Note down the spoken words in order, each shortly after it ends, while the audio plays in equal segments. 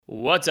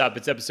What's up?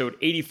 It's episode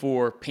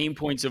 84, Pain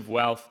Points of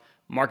Wealth.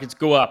 Markets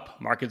go up,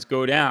 markets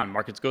go down,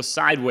 markets go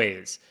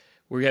sideways.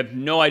 We have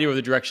no idea where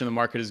the direction of the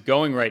market is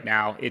going right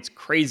now. It's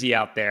crazy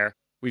out there.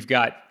 We've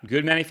got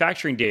good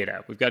manufacturing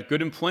data. We've got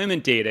good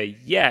employment data,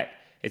 yet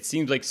it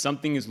seems like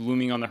something is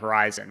looming on the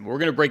horizon. We're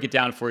going to break it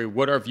down for you,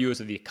 what our view is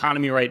of the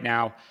economy right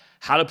now,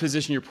 how to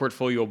position your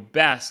portfolio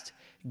best,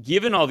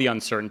 given all the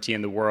uncertainty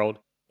in the world.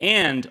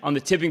 And on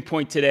the tipping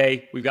point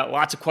today, we've got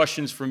lots of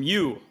questions from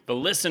you, the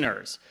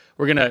listeners.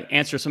 We're going to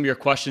answer some of your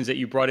questions that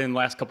you brought in the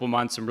last couple of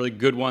months, some really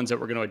good ones that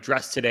we're going to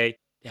address today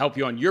to help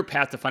you on your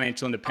path to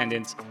financial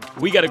independence.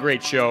 We got a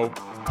great show.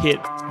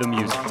 Hit the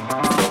music.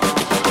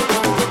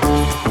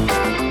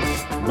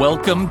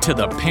 Welcome to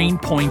the Pain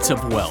Points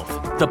of Wealth,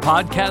 the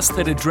podcast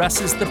that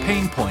addresses the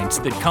pain points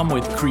that come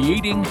with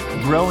creating,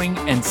 growing,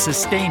 and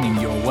sustaining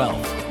your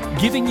wealth,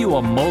 giving you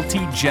a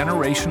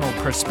multi-generational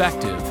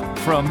perspective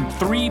from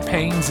three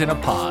Paynes in a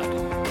pod.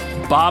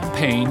 Bob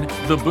Payne,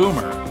 the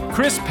boomer,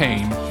 Chris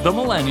Payne, the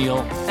millennial,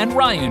 and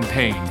Ryan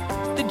Payne,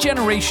 the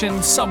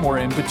generation somewhere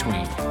in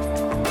between.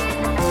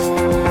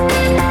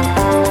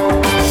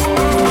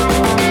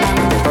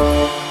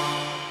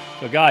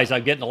 So guys,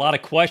 I'm getting a lot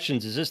of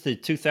questions. Is this the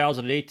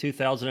 2008,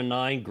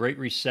 2009 Great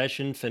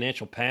Recession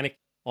financial panic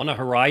on the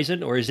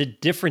horizon, or is it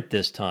different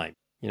this time?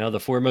 You know, the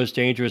four most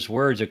dangerous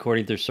words,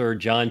 according to Sir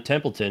John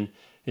Templeton,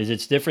 is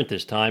it's different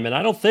this time. And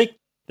I don't think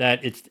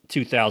that it's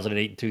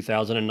 2008 and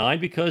 2009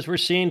 because we're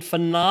seeing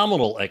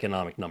phenomenal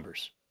economic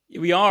numbers.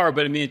 We are,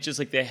 but I mean, it's just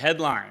like the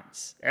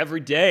headlines every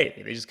day.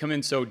 They just come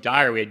in so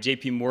dire. We had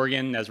JP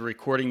Morgan, as we're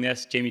recording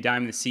this, Jamie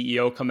Dimon, the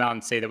CEO, come out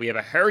and say that we have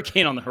a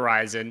hurricane on the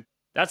horizon.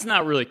 That's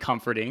not really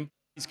comforting.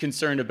 He's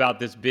concerned about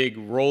this big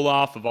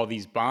roll-off of all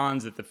these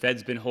bonds that the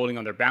Fed's been holding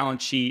on their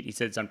balance sheet. He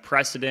said it's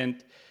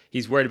unprecedented.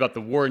 He's worried about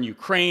the war in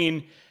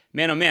Ukraine.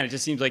 Man, oh man, it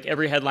just seems like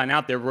every headline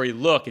out there where you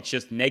look, it's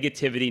just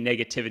negativity,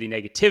 negativity,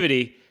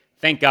 negativity.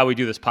 Thank God we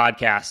do this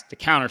podcast to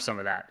counter some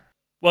of that.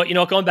 Well, you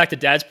know, going back to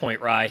Dad's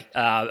point, Rye,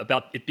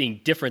 about it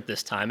being different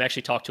this time, I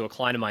actually talked to a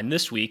client of mine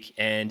this week,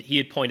 and he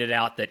had pointed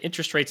out that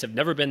interest rates have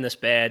never been this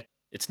bad.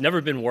 It's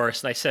never been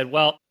worse. And I said,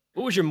 well,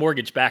 what was your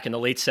mortgage back in the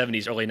late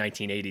 70s, early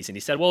 1980s? And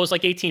he said, well, it was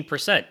like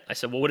 18%. I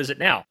said, well, what is it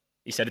now?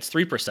 He said, it's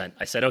 3%.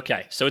 I said,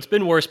 okay, so it's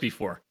been worse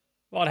before.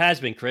 Well, it has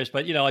been, Chris,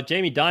 but you know,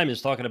 Jamie Dimon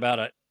is talking about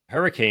a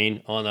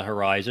hurricane on the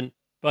horizon,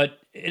 but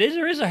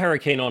there is a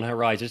hurricane on the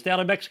horizon. It's down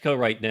in Mexico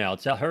right now.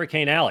 It's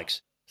Hurricane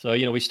Alex. So,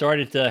 you know, we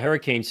started the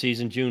hurricane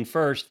season June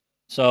 1st.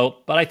 So,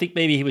 but I think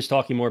maybe he was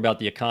talking more about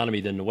the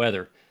economy than the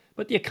weather.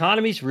 But the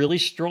economy's really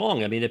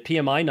strong. I mean, the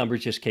PMI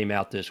numbers just came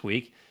out this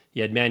week.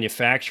 You had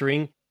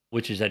manufacturing,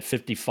 which is at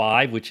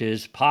 55, which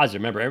is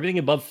positive. Remember, everything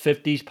above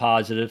 50 is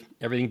positive.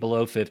 Everything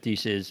below 50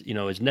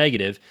 is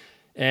negative.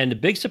 And the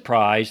big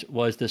surprise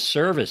was the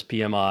service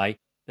PMI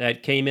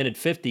that came in at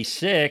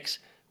 56,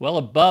 well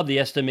above the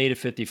estimated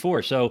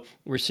 54. So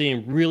we're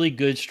seeing really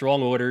good,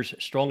 strong orders,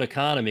 strong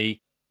economy,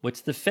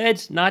 which the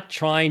Fed's not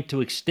trying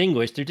to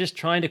extinguish. They're just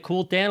trying to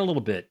cool it down a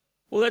little bit.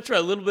 Well, that's right.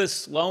 A little bit of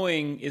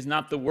slowing is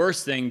not the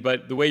worst thing,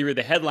 but the way you read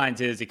the headlines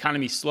is the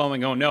economy's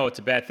slowing. Oh no, it's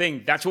a bad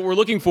thing. That's what we're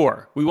looking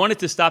for. We want it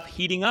to stop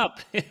heating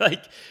up.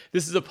 Like,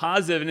 this is a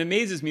positive, and it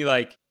amazes me.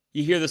 Like,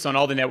 you hear this on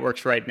all the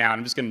networks right now, and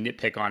I'm just going to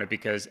nitpick on it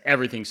because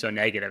everything's so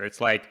negative. It's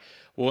like,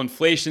 well,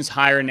 inflation's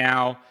higher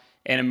now,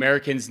 and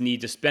Americans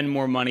need to spend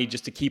more money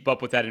just to keep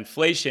up with that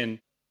inflation.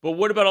 But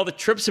what about all the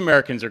trips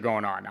Americans are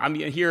going on? I'm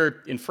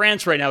here in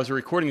France right now as we're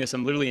recording this.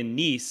 I'm literally in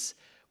Nice,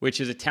 which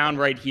is a town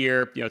right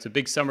here. You know, it's a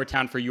big summer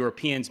town for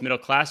Europeans,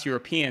 middle-class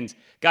Europeans.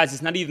 Guys,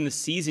 it's not even the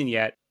season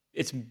yet.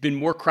 It's been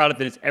more crowded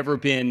than it's ever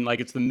been. Like,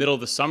 it's the middle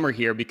of the summer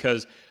here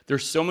because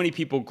there's so many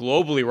people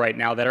globally right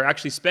now that are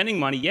actually spending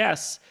money,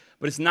 yes,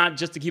 but it's not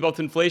just to keep up with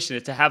inflation.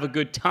 It's to have a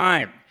good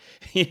time.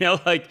 You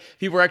know, like,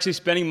 people are actually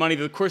spending money.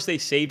 Of course, they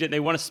saved it and they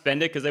want to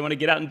spend it because they want to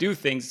get out and do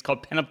things. It's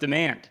called pent-up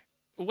demand.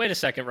 Wait a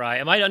second, Rye.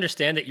 Am I to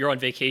understand that you're on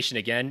vacation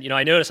again? You know,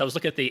 I noticed I was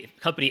looking at the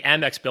company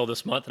Amex bill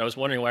this month, and I was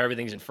wondering why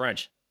everything's in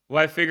French.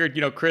 Well, I figured,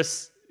 you know,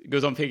 Chris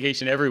goes on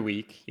vacation every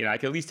week. You know, I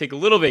could at least take a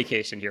little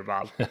vacation here,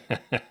 Bob.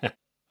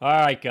 All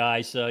right,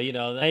 guys. So, you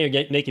know, now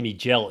you're making me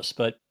jealous,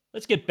 but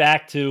let's get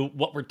back to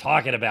what we're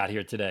talking about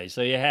here today.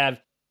 So you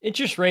have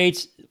interest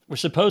rates were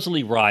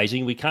supposedly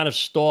rising. We kind of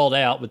stalled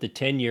out with the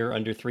 10-year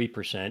under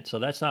 3%, so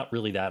that's not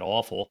really that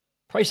awful.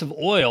 Price of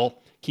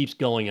oil keeps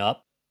going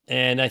up.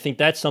 And I think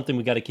that's something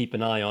we got to keep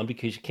an eye on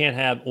because you can't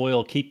have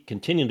oil keep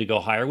continuing to go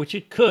higher, which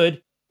it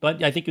could,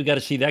 but I think we've got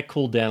to see that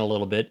cool down a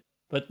little bit.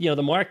 But, you know,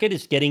 the market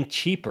is getting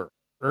cheaper.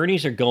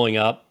 Earnings are going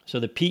up, so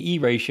the PE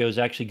ratio is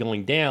actually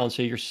going down.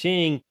 So you're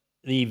seeing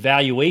the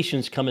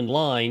valuations come in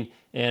line,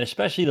 and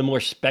especially the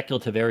more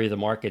speculative area of the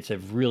markets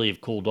have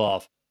cooled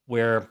off.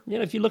 Where, you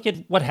know, if you look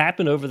at what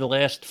happened over the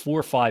last 4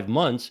 or 5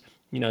 months,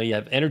 you know, you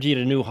have energy at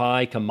a new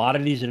high,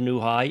 commodities at a new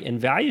high, and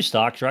value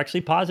stocks are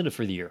actually positive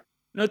for the year.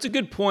 No, it's a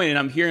good point, and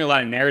I'm hearing a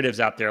lot of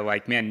narratives out there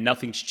like, man,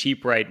 nothing's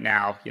cheap right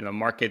now. You know, the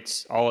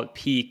market's all at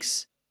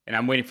peaks, and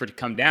I'm waiting for it to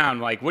come down.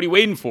 Like, what are you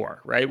waiting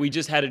for, right? We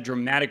just had a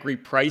dramatic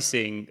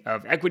repricing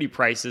of equity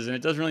prices, and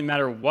it doesn't really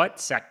matter what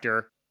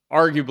sector.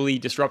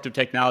 Arguably, disruptive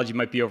technology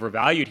might be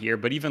overvalued here,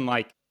 but even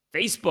like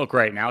Facebook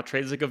right now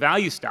trades like a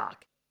value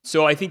stock.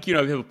 So I think, we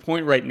have a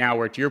point right now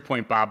where, to your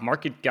point, Bob,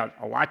 market got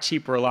a lot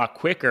cheaper, a lot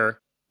quicker.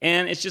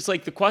 And it's just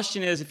like the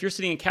question is, if you're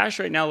sitting in cash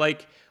right now,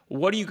 like,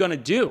 what are you going to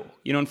do?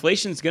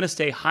 Inflation's going to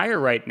stay higher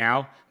right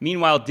now.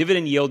 Meanwhile,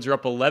 dividend yields are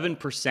up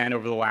 11%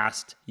 over the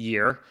last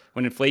year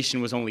when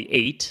inflation was only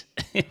 8,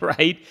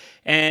 right?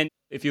 And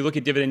if you look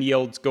at dividend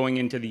yields going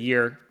into the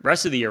year,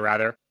 rest of the year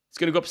rather, it's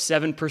going to go up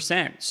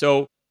 7%.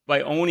 So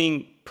by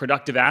owning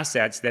productive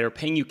assets that are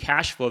paying you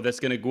cash flow that's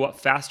going to go up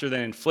faster than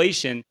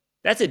inflation,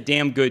 that's a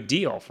damn good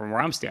deal from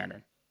where I'm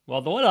standing.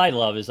 Well, the one I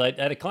love is I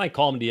had a client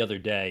call me the other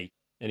day,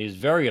 and he was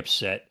very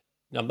upset.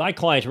 Now, my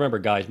clients, remember,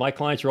 guys, my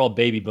clients are all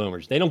baby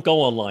boomers. They don't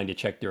go online to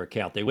check their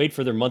account. They wait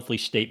for their monthly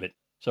statement.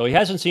 So he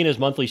hasn't seen his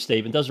monthly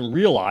statement, doesn't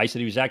realize that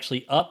he was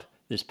actually up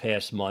this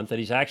past month, and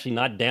he's actually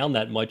not down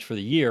that much for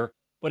the year.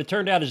 But it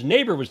turned out his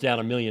neighbor was down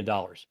 $1 million.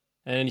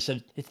 And he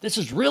said, this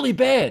is really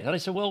bad. And I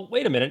said, well,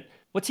 wait a minute.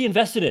 What's he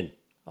invested in?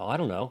 Oh, I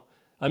don't know.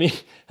 I mean,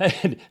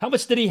 how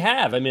much did he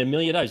have? I mean, $1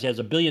 million. He has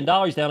 $1 billion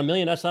down $1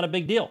 million. That's not a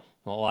big deal.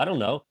 Oh, I don't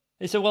know.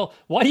 They said, well,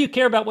 why do you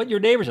care about what your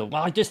neighbors are?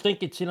 Well, I just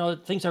think it's,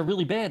 things are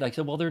really bad. I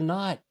said, well, they're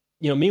not.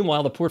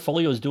 Meanwhile, the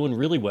portfolio is doing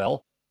really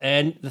well.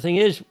 And the thing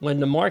is, when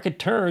the market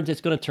turns,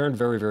 it's going to turn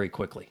very, very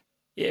quickly.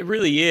 It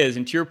really is.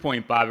 And to your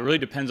point, Bob, it really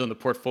depends on the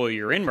portfolio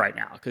you're in right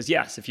now. Because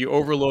yes, if you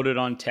overloaded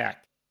on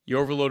tech, you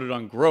overloaded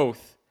on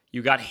growth,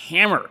 you got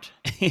hammered.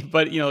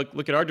 But,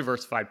 look at our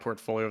diversified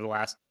portfolio over the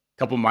last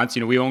couple months.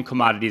 We own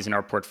commodities in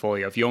our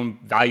portfolio. If you own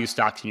value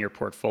stocks in your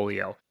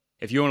portfolio,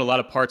 if you own a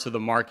lot of parts of the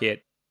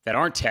market that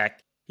aren't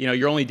tech,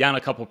 you're only down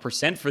a couple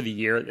percent for the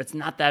year. That's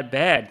not that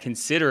bad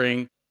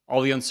considering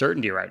all the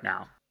uncertainty right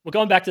now. Well,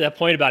 going back to that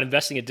point about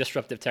investing in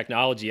disruptive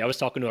technology, I was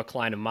talking to a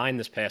client of mine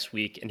this past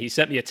week, and he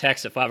sent me a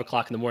text at 5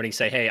 o'clock in the morning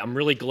saying, hey, I'm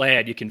really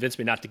glad you convinced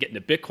me not to get into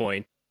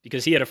Bitcoin,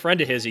 because he had a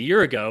friend of his a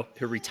year ago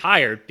who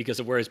retired because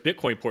of where his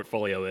Bitcoin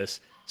portfolio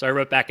is. So I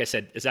wrote back, I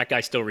said, is that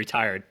guy still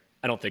retired?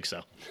 I don't think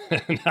so.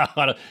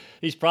 No,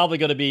 he's probably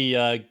going to be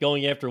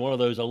going after one of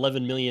those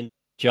 11 million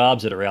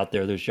jobs that are out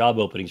there. There's job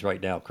openings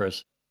right now,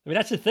 Chris. I mean,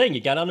 that's the thing.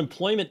 You got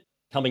unemployment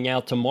coming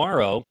out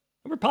tomorrow,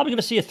 and we're probably going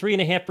to see a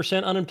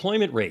 3.5%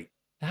 unemployment rate.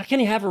 How can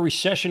you have a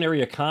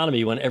recessionary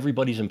economy when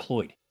everybody's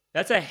employed?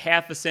 That's a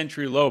half a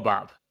century low,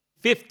 Bob.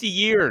 50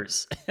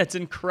 years. That's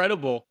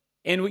incredible.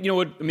 And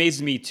what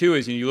amazes me too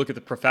is you look at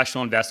the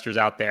professional investors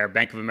out there.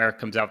 Bank of America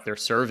comes out with their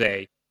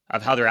survey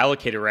of how they're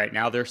allocated right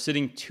now. They're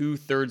sitting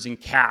 2/3 in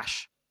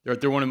cash.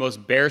 They're one of the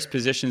most bearish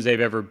positions they've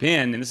ever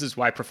been. And this is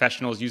why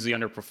professionals usually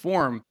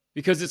underperform,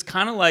 because it's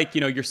kind of like,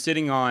 you're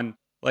sitting on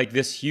like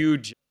this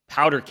huge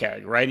powder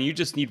keg, right? And you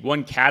just need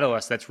one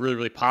catalyst that's really,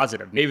 really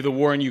positive. Maybe the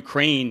war in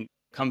Ukraine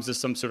comes to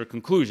some sort of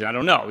conclusion. I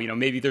don't know.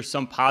 Maybe there's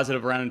some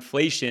positive around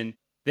inflation.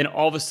 Then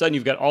all of a sudden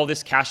you've got all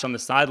this cash on the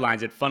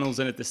sidelines. It funnels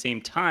in at the same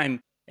time.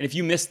 And if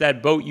you miss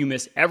that boat, you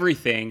miss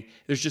everything.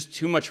 There's just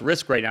too much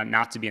risk right now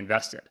not to be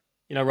invested.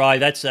 Rye,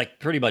 that's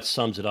pretty much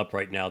sums it up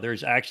right now.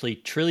 There's actually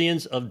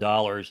trillions of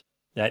dollars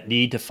that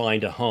need to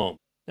find a home.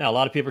 Now, a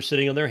lot of people are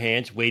sitting on their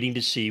hands waiting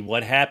to see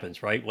what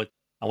happens, right?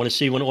 I want to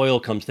see when oil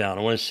comes down.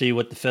 I want to see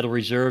what the Federal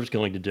Reserve is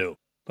going to do.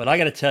 But I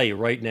got to tell you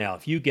right now,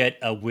 if you get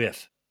a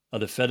whiff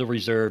of the Federal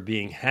Reserve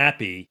being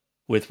happy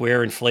with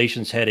where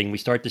inflation's heading, we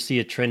start to see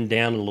it trend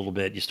down a little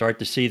bit. You start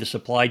to see the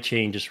supply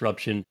chain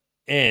disruption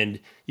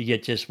end. You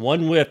get just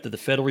one whiff that the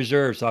Federal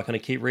Reserve is not going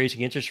to keep raising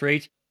interest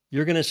rates.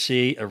 You're going to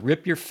see a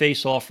rip your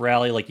face off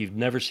rally like you've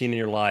never seen in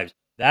your lives.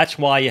 That's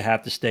why you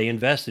have to stay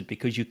invested,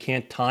 because you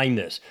can't time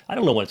this. I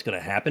don't know when it's going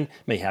to happen.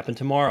 It may happen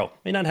tomorrow. It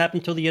may not happen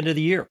until the end of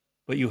the year.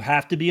 But you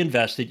have to be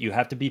invested. You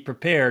have to be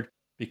prepared,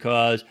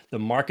 because the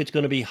market's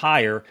going to be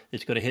higher.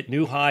 It's going to hit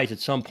new highs at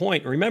some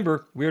point.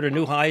 Remember, we're at a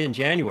new high in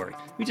January.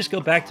 We just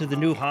go back to the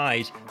new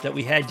highs that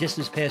we had just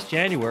this past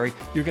January.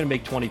 You're going to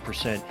make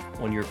 20%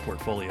 on your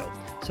portfolio.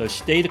 So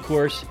stay the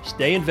course,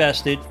 stay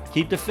invested,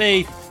 keep the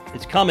faith.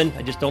 It's coming.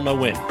 I just don't know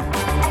when.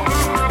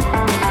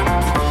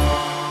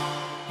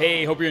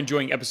 Hey, hope you're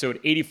enjoying episode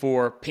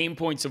 84, Pain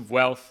Points of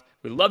Wealth.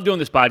 We love doing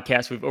this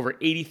podcast. We have over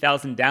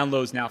 80,000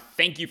 downloads now.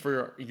 Thank you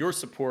for your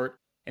support.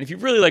 And if you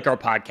really like our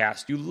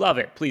podcast, you love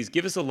it, please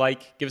give us a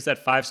like, give us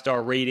that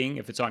 5-star rating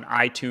if it's on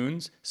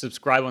iTunes,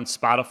 subscribe on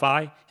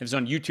Spotify. If it's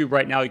on YouTube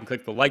right now, you can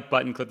click the like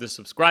button, click the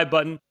subscribe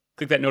button,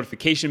 click that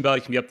notification bell.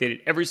 You can be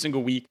updated every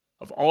single week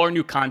of all our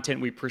new content.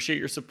 We appreciate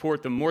your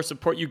support. The more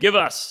support you give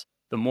us,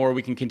 the more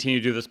we can continue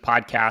to do this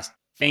podcast.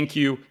 Thank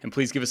you. And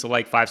please give us a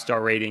like,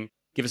 5-star rating.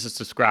 Give us a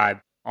subscribe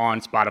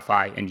on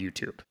Spotify and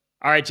YouTube.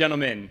 All right,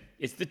 gentlemen,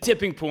 it's the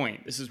tipping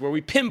point. This is where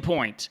we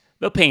pinpoint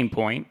the pain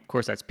point. Of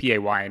course, that's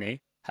P-A-Y-N-A,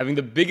 having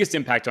the biggest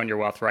impact on your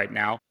wealth right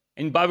now.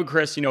 And Bob and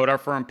Chris, at our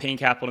firm, Payne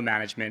Capital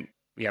Management,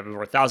 we have over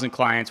 1,000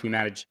 clients. We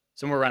manage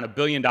somewhere around $1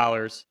 billion,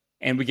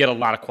 and we get a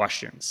lot of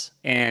questions.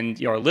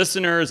 And our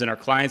listeners and our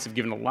clients have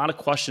given a lot of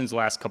questions the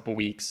last couple of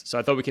weeks. So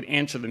I thought we could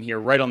answer them here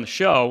right on the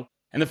show.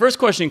 And the first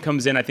question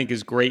comes in, I think,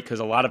 is great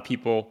because a lot of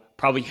people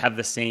probably have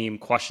the same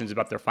questions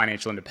about their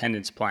financial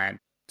independence plan.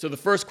 So the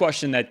first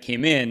question that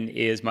came in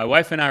is, my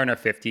wife and I are in our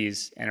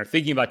 50s and are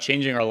thinking about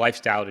changing our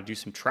lifestyle to do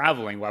some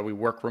traveling while we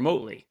work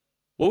remotely.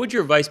 What would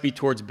your advice be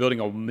towards building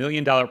a $1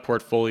 million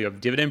portfolio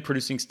of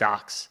dividend-producing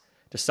stocks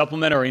to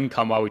supplement our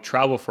income while we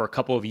travel for a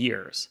couple of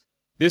years?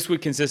 This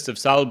would consist of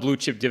solid blue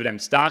chip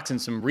dividend stocks and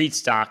some REIT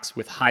stocks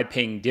with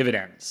high-paying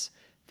dividends.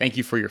 Thank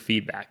you for your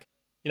feedback.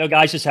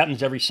 Guys, this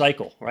happens every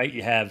cycle, right?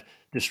 You have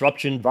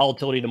disruption,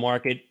 volatility in the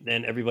market,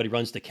 then everybody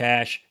runs to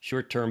cash,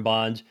 short-term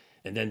bonds,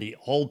 and then the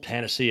whole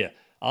panacea.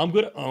 I'm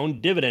going to own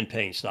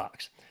dividend-paying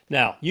stocks.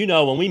 Now,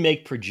 when we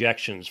make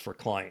projections for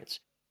clients,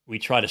 we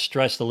try to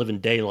stress the living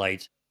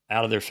daylights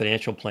out of their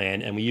financial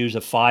plan, and we use a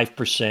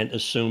 5%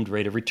 assumed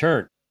rate of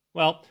return.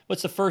 Well,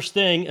 what's the first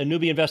thing a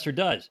newbie investor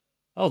does?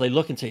 Oh, they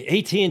look and say,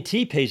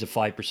 AT&T pays a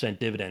 5%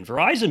 dividend.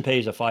 Verizon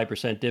pays a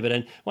 5%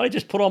 dividend. Why don't I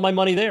just put all my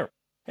money there?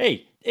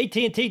 Hey,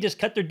 AT&T just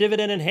cut their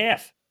dividend in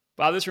half.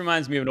 Bob, this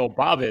reminds me of an old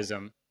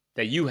Bobism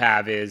that you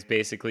have is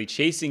basically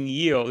chasing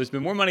yield. There's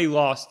been more money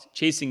lost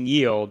chasing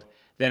yield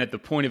than at the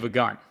point of a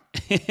gun.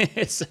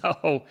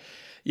 So,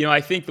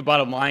 I think the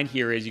bottom line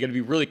here is you got to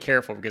be really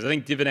careful because I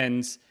think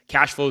dividends,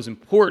 cash flow is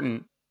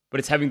important, but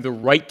it's having the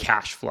right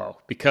cash flow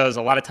because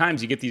a lot of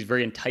times you get these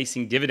very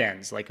enticing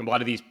dividends, like a lot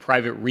of these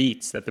private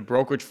REITs that the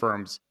brokerage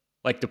firms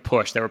like to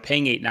push that were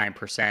paying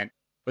 8-9%.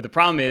 But the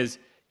problem is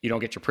you don't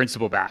get your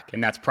principal back,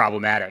 and that's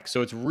problematic.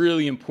 So it's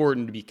really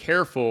important to be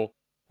careful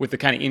with the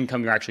kind of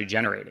income you're actually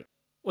generating.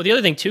 Well, the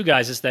other thing too,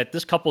 guys, is that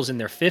this couple's in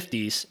their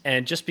 50s,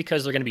 and just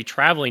because they're going to be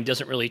traveling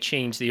doesn't really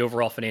change the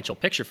overall financial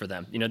picture for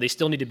them. They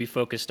still need to be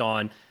focused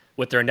on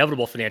what their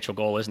inevitable financial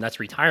goal is, and that's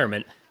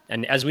retirement.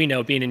 And as we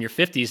know, being in your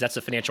 50s, that's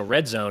a financial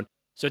red zone.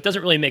 So it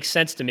doesn't really make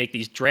sense to make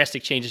these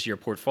drastic changes to your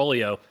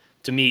portfolio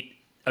to meet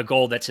a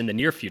goal that's in the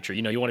near future.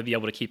 You want to be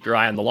able to keep your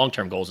eye on the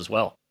long-term goals as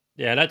well.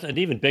 Yeah, and that's an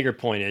even bigger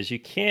point is you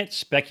can't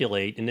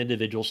speculate in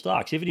individual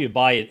stocks. Even if you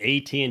buy an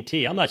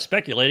AT&T, I'm not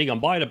speculating, I'm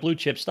buying a blue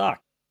chip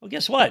stock. Well,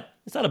 guess what?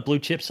 It's not a blue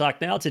chip stock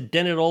now. It's a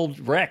dented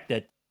old wreck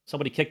that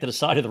somebody kicked to the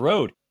side of the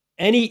road.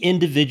 Any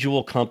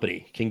individual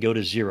company can go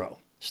to zero.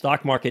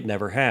 Stock market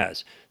never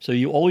has. So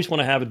you always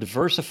want to have a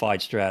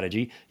diversified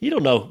strategy. You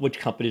don't know which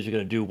companies are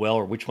going to do well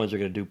or which ones are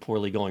going to do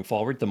poorly going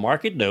forward. The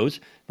market knows,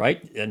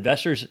 right?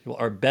 Investors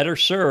are better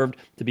served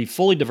to be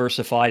fully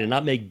diversified and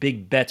not make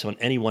big bets on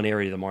any one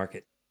area of the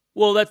market.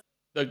 Well, that's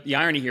the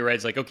irony here, right?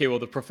 It's like, okay, well,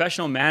 the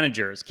professional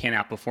managers can't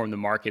outperform the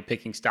market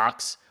picking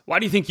stocks. Why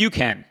do you think you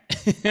can?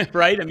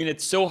 Right? I mean,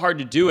 it's so hard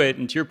to do it.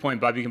 And to your point,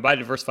 Bob, you can buy a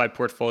diversified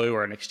portfolio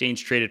or an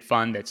exchange traded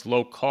fund that's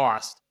low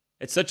cost.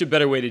 It's such a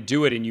better way to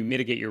do it, and you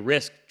mitigate your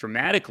risk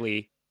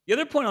dramatically. The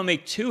other point I'll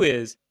make too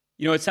is,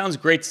 it sounds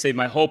great to say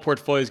my whole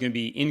portfolio is going to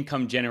be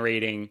income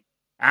generating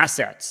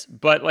assets.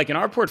 But like in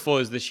our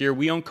portfolios this year,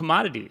 we own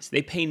commodities.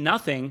 They pay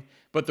nothing,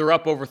 but they're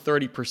up over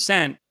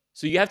 30%.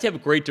 So you have to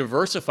have great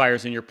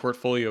diversifiers in your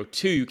portfolio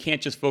too. You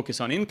can't just focus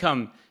on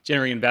income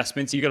generating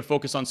investments. You got to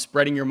focus on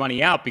spreading your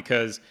money out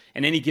because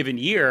in any given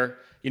year,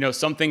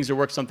 some things will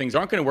work, some things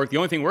aren't going to work. The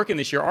only thing working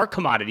this year are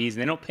commodities,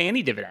 and they don't pay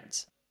any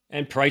dividends.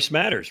 And price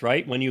matters,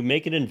 right? When you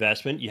make an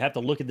investment, you have to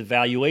look at the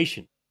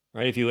valuation,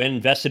 right? If you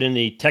invested in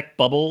the tech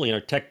bubble,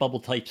 tech bubble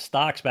type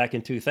stocks back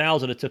in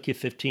 2000, it took you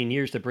 15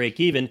 years to break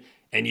even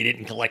and you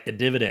didn't collect a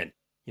dividend,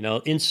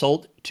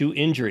 insult to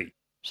injury.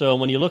 So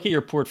when you look at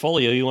your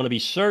portfolio, you want to be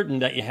certain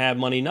that you have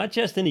money, not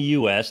just in the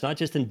US, not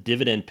just in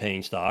dividend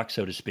paying stocks,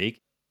 so to speak,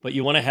 but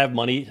you want to have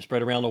money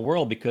spread around the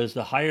world because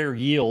the higher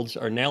yields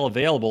are now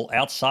available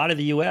outside of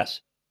the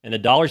US. And the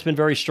dollar's been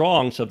very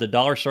strong. So if the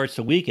dollar starts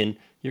to weaken,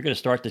 you're going to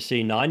start to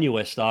see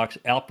non-US stocks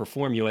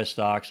outperform US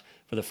stocks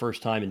for the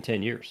first time in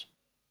 10 years.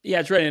 Yeah,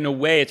 that's right. In a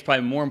way, it's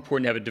probably more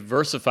important to have a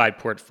diversified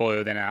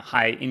portfolio than a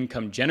high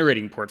income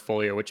generating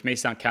portfolio, which may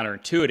sound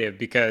counterintuitive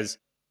because,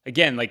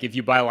 again, like if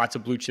you buy lots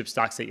of blue chip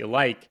stocks that you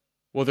like,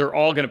 well, they're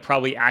all going to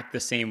probably act the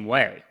same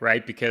way,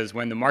 right? Because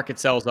when the market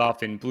sells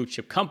off in blue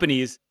chip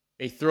companies,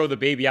 they throw the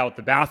baby out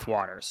with the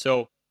bathwater.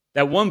 So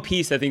that one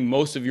piece I think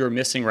most of you are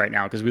missing right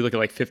now, because we look at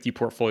like 50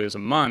 portfolios a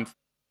month,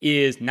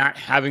 is not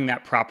having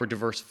that proper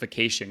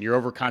diversification. You're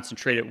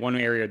over-concentrated one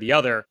area or the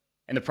other.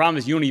 And the problem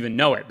is you don't even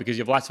know it because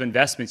you have lots of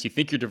investments. You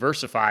think you're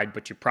diversified,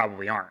 but you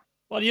probably aren't.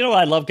 Well, what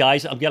I love,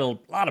 guys? I'm getting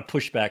a lot of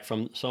pushback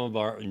from some of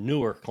our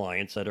newer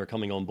clients that are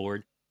coming on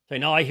board. Say,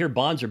 no, I hear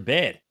bonds are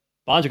bad.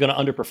 Bonds are going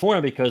to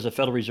underperform because the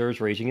Federal Reserve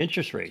is raising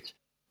interest rates.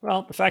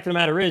 Well, the fact of the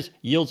matter is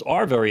yields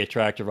are very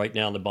attractive right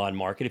now in the bond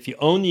market. If you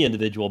own the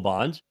individual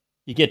bonds,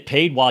 you get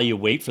paid while you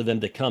wait for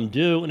them to come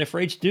due. And if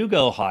rates do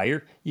go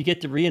higher, you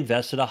get to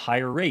reinvest at a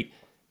higher rate.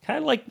 Kind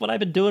of like what I've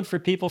been doing for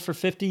people for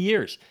 50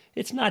 years.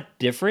 It's not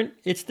different.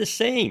 It's the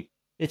same.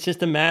 It's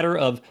just a matter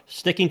of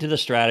sticking to the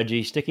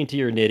strategy, sticking to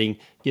your knitting,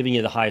 giving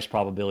you the highest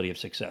probability of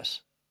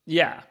success.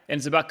 Yeah. And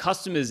it's about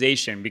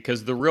customization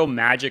because the real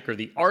magic or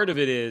the art of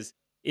it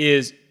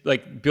is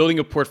like building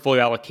a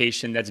portfolio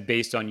allocation that's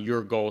based on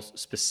your goals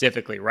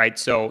specifically, right?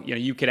 So,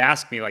 you could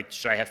ask me like,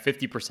 should I have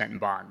 50% in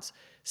bonds,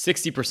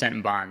 60%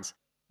 in bonds?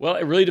 Well,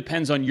 it really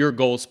depends on your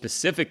goals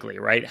specifically,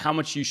 right? How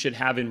much you should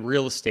have in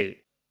real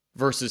estate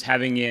versus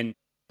having in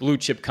blue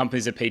chip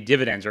companies that pay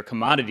dividends or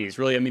commodities.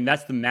 Really,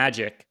 that's the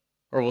magic,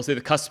 or we'll say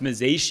the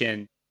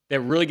customization that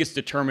really gets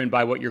determined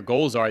by what your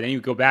goals are. Then you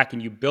go back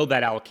and you build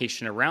that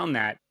allocation around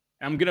that.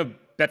 And I'm going to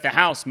bet the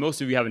house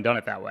most of you haven't done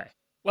it that way.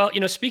 Well,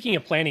 speaking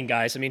of planning,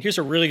 guys, I mean, here's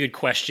a really good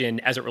question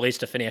as it relates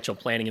to financial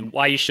planning and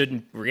why you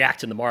shouldn't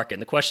react in the market.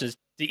 And the question is,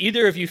 do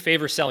either of you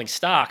favor selling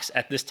stocks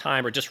at this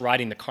time or just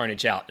riding the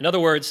carnage out? In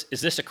other words,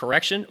 is this a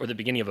correction or the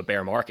beginning of a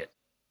bear market?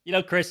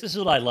 Chris, this is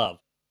what I love.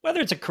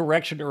 Whether it's a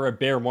correction or a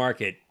bear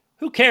market,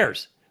 who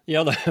cares?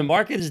 The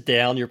market is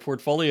down, your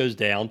portfolio is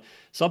down.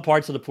 Some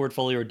parts of the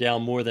portfolio are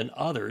down more than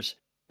others.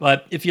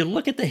 But if you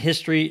look at the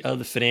history of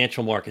the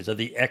financial markets, of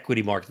the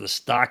equity market, the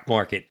stock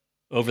market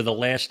over the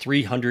last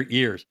 300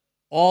 years,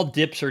 all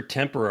dips are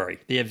temporary.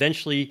 They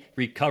eventually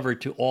recover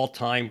to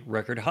all-time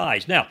record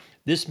highs. Now,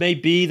 this may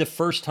be the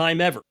first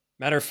time ever.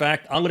 Matter of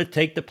fact, I'm going to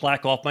take the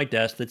plaque off my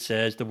desk that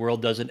says the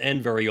world doesn't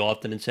end very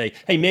often and say,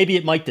 hey, maybe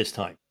it might this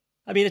time.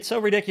 I mean, it's so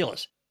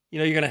ridiculous.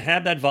 You're going to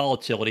have that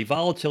volatility.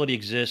 Volatility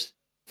exists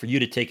for you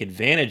to take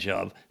advantage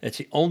of. That's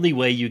the only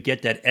way you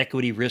get that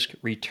equity risk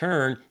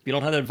return. If you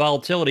don't have that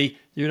volatility,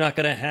 you're not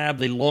going to have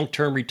the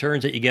long-term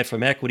returns that you get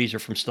from equities or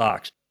from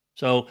stocks.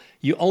 So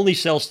you only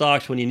sell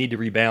stocks when you need to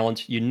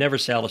rebalance. You never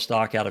sell a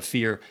stock out of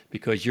fear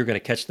because you're going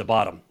to catch the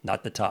bottom,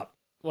 not the top.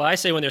 Well, I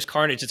say when there's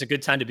carnage, it's a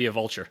good time to be a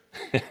vulture.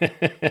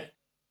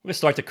 We'll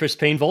start the Chris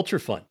Payne Vulture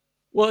Fund.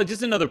 Well,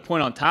 just another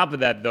point on top of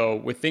that, though,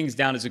 with things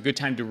down, is a good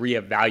time to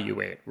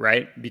reevaluate,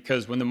 right?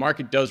 Because when the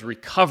market does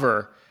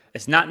recover,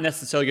 it's not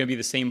necessarily going to be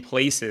the same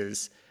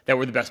places that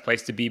were the best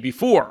place to be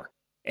before.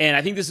 And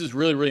I think this is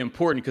really, really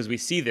important because we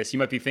see this. You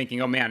might be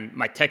thinking, oh man,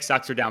 my tech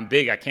stocks are down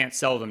big. I can't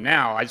sell them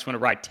now. I just want to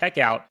ride tech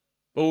out.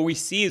 But what we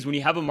see is when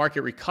you have a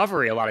market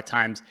recovery, a lot of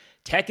times,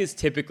 tech is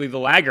typically the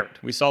laggard.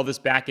 We saw this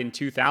back in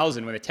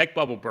 2000 when the tech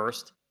bubble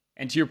burst.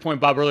 And to your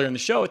point, Bob, earlier in the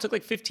show, it took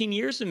like 15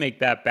 years to make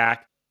that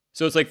back.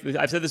 So it's like,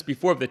 I've said this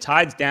before, if the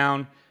tide's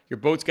down, your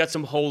boat's got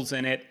some holes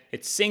in it,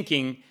 it's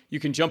sinking,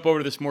 you can jump over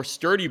to this more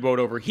sturdy boat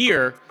over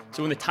here.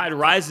 So when the tide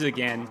rises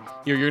again,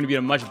 you're going to be in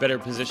a much better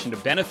position to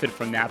benefit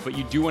from that. But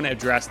you do want to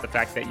address the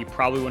fact that you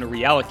probably want to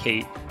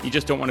reallocate. You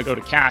just don't want to go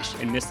to cash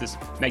and miss this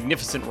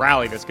magnificent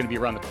rally that's going to be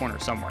around the corner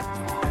somewhere.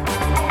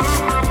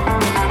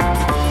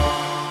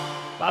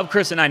 Bob,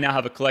 Chris, and I now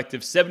have a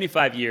collective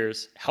 75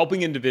 years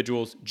helping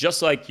individuals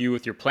just like you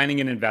with your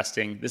planning and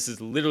investing. This is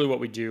literally what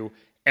we do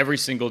every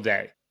single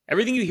day.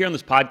 Everything you hear on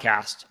this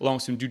podcast, along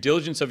with some due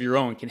diligence of your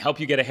own, can help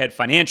you get ahead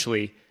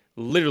financially,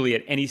 literally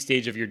at any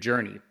stage of your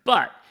journey.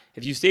 But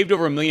if you saved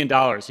over $1 million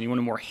and you want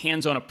a more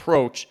hands-on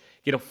approach,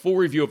 get a full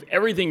review of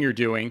everything you're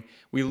doing,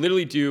 we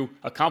literally do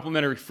a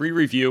complimentary free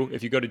review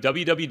if you go to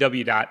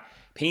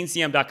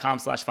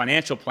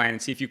www.paincm.com/financial plan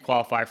and see if you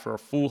qualify for a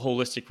full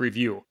holistic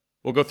review.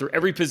 We'll go through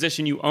every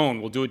position you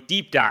own. We'll do a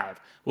deep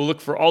dive. We'll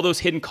look for all those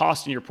hidden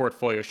costs in your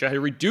portfolio, show you how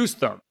to reduce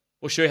them.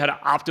 We'll show you how to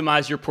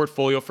optimize your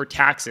portfolio for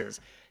taxes,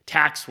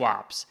 tax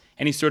swaps,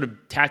 any sort of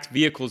tax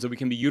vehicles that we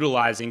can be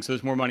utilizing so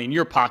there's more money in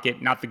your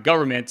pocket, not the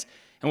government.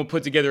 And we'll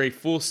put together a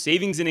full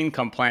savings and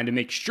income plan to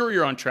make sure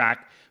you're on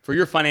track for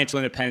your financial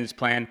independence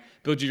plan,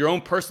 build your own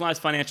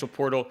personalized financial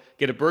portal,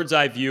 get a bird's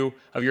eye view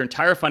of your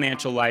entire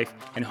financial life,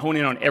 and hone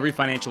in on every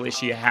financial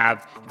issue you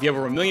have. If you have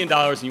over $1 million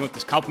and you want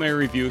this complimentary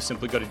review,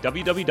 simply go to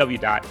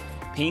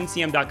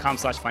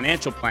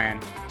www.paincm.com/financial plan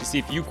to see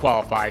if you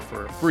qualify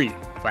for a free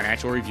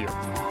financial review.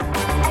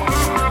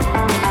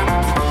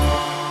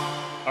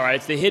 All right,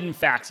 it's the hidden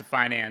facts of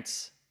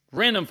finance,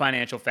 random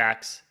financial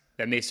facts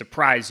that may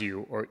surprise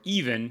you or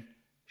even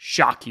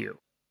shock you.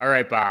 All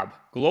right, Bob,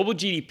 global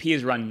GDP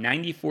is around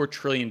 $94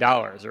 trillion,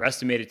 or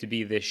estimated to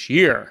be this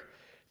year.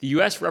 The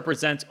U.S.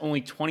 represents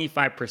only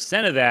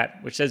 25% of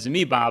that, which says to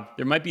me, Bob,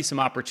 there might be some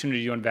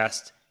opportunity to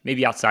invest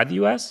maybe outside the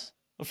U.S.?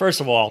 Well,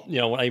 first of all,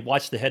 when I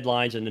watch the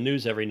headlines in the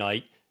news every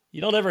night, you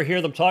don't ever hear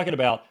them talking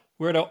about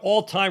we're at an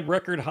all-time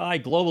record high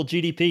global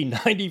GDP,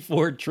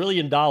 $94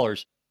 trillion,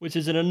 which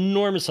is an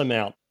enormous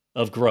amount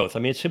of growth. I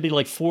mean, it should be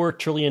like $4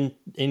 trillion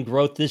in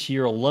growth this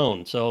year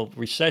alone. So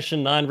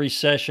recession,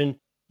 non-recession,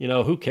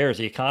 who cares?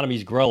 The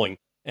economy's growing.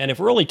 And if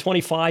we're only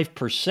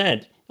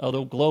 25% of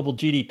the global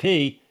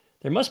GDP,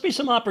 there must be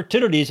some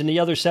opportunities in the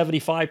other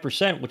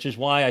 75%, which is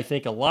why I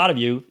think a lot of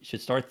you should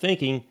start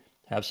thinking,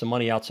 have some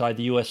money outside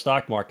the U.S.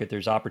 stock market.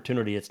 There's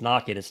opportunity. It's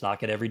knocking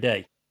every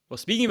day. Well,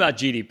 speaking about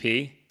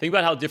GDP, think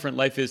about how different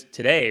life is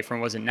today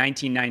from what was in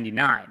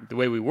 1999. The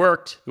way we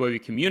worked, the way we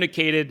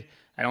communicated.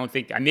 I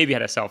maybe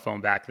had a cell phone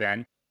back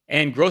then.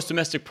 And gross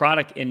domestic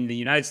product in the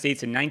United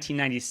States in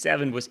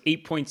 1997 was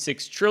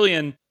 $8.6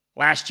 trillion.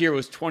 Last year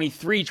was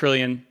 $23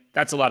 trillion.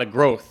 That's a lot of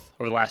growth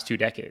over the last 2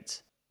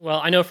 decades. Well,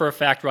 I know for a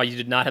fact, Rod, you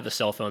did not have a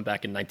cell phone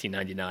back in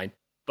 1999.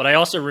 But I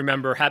also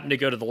remember having to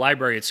go to the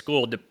library at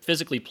school to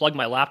physically plug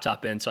my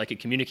laptop in so I could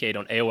communicate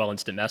on AOL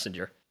Instant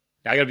Messenger.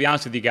 Now, I got to be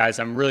honest with you guys.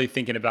 I'm really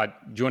thinking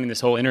about joining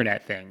this whole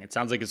internet thing. It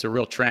sounds like it's a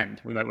real trend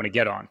we might want to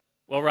get on.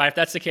 Well, Rye, if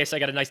that's the case, I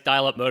got a nice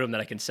dial-up modem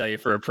that I can sell you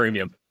for a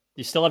premium.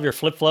 You still have your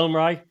flip phone,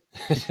 Rye?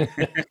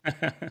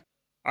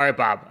 All right,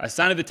 Bob, a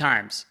sign of the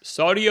times.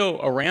 Saudi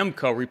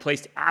Aramco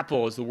replaced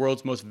Apple as the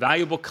world's most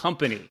valuable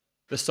company.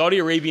 The Saudi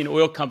Arabian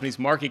oil company's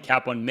market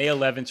cap on May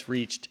 11th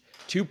reached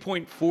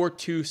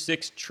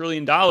 $2.426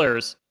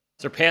 trillion,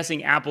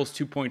 surpassing Apple's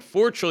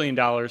 $2.4 trillion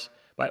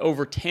by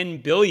over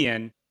 $10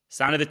 billion.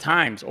 Sign of the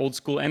times, old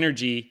school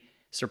energy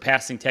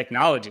surpassing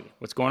technology.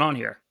 What's going on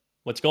here?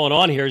 What's going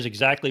on here is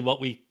exactly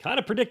what we kind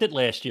of predicted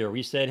last year.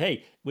 We said,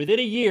 hey, within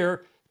a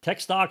year, tech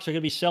stocks are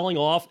going to be selling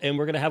off and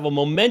we're going to have a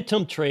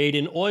momentum trade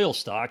in oil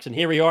stocks. And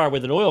here we are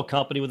with an oil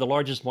company with the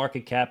largest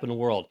market cap in the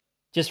world.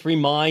 Just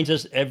reminds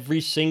us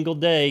every single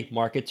day,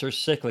 markets are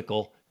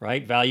cyclical,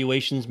 right?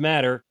 Valuations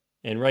matter.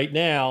 And right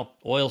now,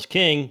 oil's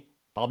king,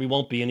 probably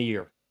won't be in a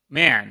year.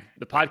 Man,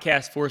 the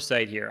podcast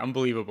foresight here,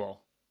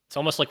 unbelievable. It's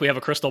almost like we have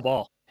a crystal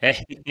ball.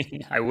 Hey,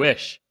 I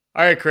wish.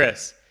 All right,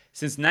 Chris.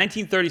 Since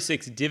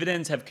 1936,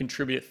 dividends have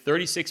contributed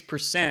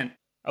 36%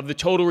 of the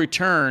total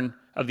return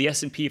of the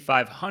S&P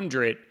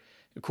 500,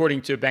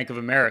 according to Bank of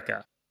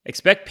America.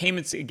 Expect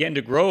payments again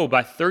to grow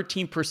by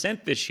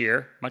 13% this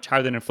year, much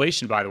higher than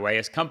inflation, by the way,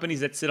 as companies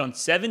that sit on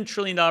 $7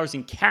 trillion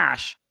in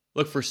cash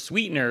look for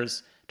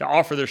sweeteners to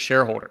offer their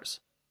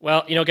shareholders.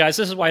 Well, guys,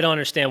 this is why I don't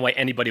understand why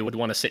anybody would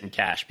want to sit in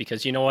cash,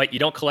 because you know what? You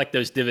don't collect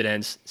those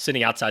dividends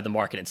sitting outside the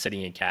market and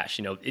sitting in cash.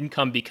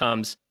 Income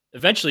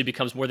eventually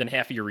becomes more than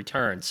half of your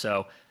return.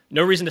 So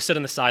no reason to sit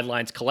on the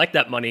sidelines, collect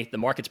that money. The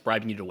market's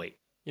bribing you to wait.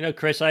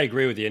 Chris, I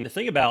agree with you. And the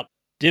thing about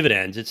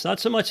dividends, it's not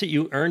so much that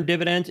you earn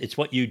dividends, it's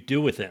what you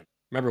do with them.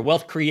 Remember,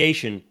 wealth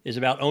creation is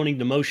about owning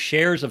the most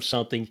shares of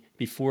something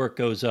before it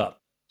goes up.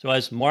 So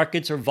as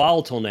markets are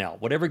volatile now,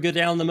 whatever goes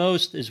down the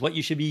most is what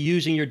you should be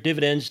using your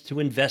dividends to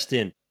invest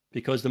in,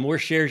 because the more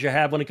shares you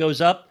have when it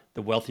goes up,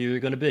 the wealthier you're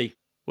going to be.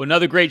 Well,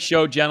 another great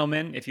show,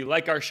 gentlemen. If you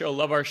like our show,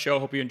 love our show,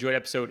 hope you enjoyed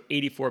episode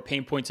 84,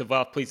 Pain Points of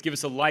Wealth. Please give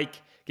us a like,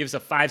 give us a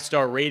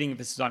 5-star rating if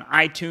this is on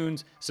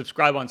iTunes,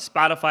 subscribe on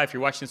Spotify. If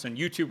you're watching this on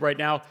YouTube right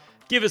now,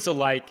 give us a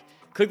like,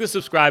 click the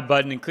subscribe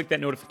button, and click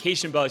that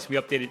notification bell so we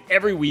updated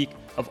every week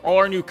of all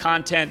our new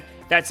content.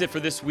 That's it for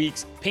this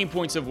week's Pain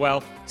Points of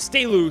Wealth.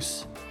 Stay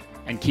loose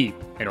and keep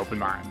an open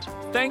mind.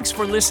 Thanks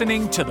for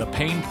listening to the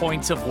Pain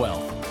Points of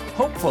Wealth.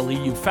 Hopefully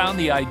you found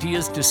the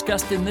ideas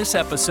discussed in this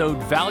episode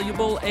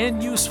valuable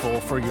and useful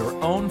for your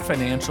own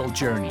financial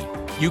journey.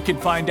 You can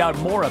find out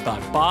more about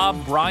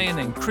Bob, Brian,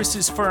 and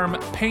Chris's firm,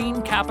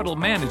 Payne Capital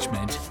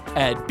Management,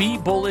 at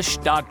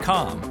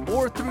BeBullish.com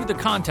or through the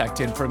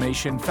contact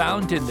information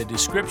found in the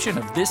description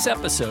of this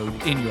episode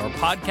in your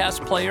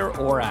podcast player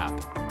or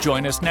app.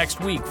 Join us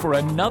next week for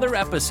another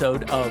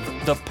episode of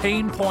The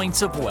Pain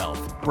Points of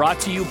Wealth,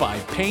 brought to you by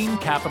Payne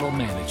Capital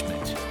Management.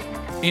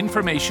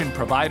 Information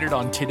provided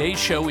on today's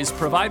show is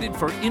provided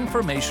for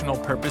informational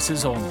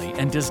purposes only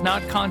and does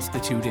not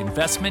constitute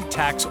investment,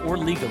 tax, or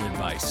legal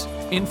advice.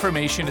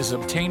 Information is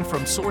obtained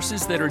from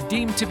sources that are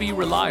deemed to be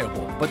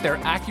reliable, but their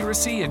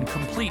accuracy and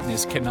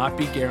completeness cannot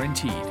be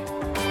guaranteed.